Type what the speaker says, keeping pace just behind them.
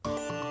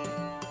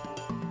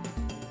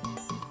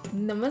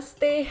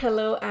Namaste,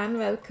 hello, and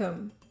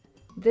welcome.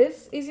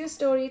 This is your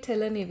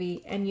storyteller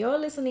Nivi, and you're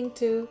listening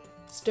to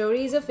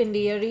Stories of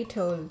India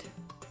Retold.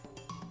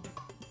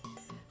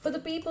 For the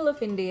people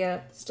of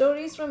India,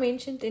 stories from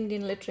ancient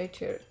Indian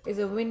literature is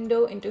a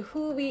window into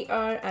who we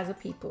are as a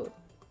people.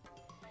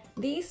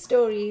 These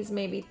stories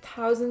may be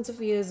thousands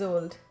of years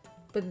old,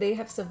 but they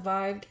have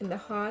survived in the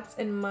hearts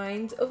and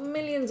minds of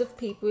millions of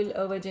people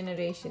over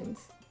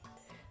generations.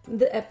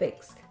 The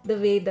epics, the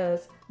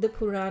Vedas, the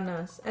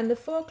Puranas, and the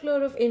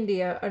folklore of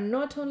India are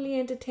not only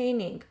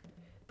entertaining,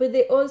 but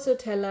they also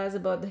tell us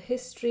about the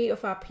history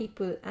of our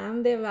people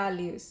and their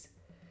values.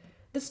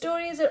 The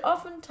stories are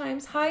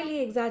oftentimes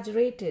highly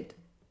exaggerated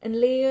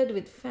and layered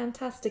with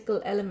fantastical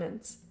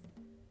elements.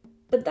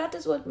 But that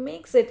is what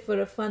makes it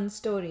for a fun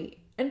story,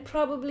 and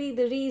probably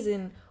the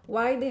reason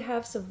why they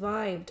have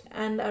survived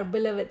and are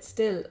beloved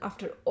still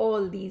after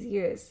all these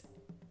years.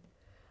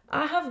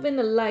 I have been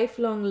a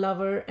lifelong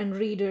lover and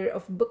reader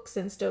of books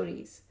and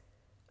stories.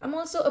 I'm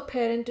also a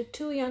parent to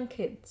two young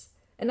kids,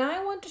 and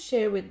I want to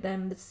share with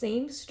them the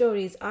same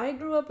stories I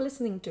grew up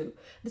listening to,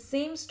 the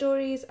same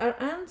stories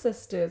our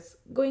ancestors,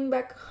 going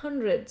back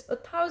hundreds or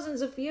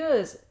thousands of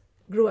years,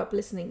 grew up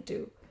listening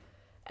to.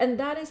 And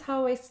that is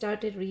how I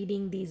started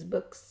reading these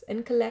books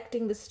and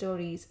collecting the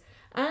stories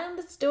and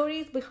the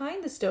stories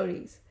behind the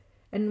stories.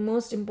 And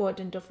most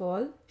important of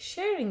all,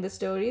 sharing the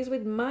stories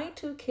with my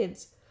two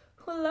kids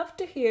who love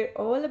to hear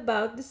all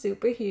about the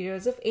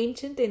superheroes of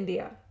ancient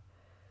India.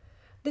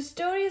 The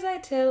stories I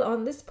tell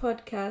on this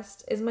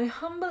podcast is my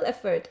humble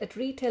effort at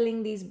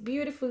retelling these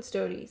beautiful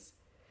stories.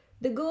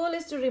 The goal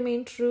is to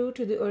remain true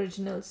to the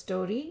original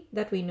story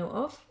that we know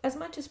of as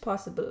much as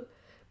possible,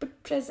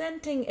 but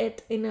presenting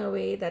it in a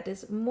way that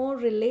is more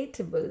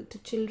relatable to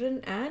children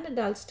and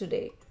adults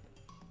today.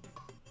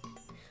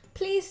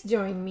 Please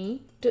join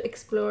me to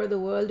explore the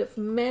world of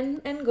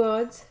men and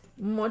gods,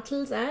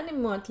 mortals and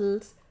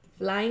immortals,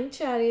 flying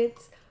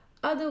chariots,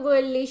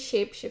 otherworldly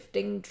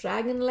shape-shifting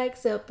dragon-like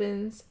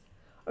serpents,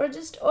 or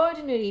just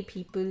ordinary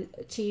people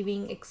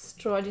achieving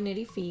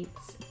extraordinary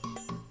feats.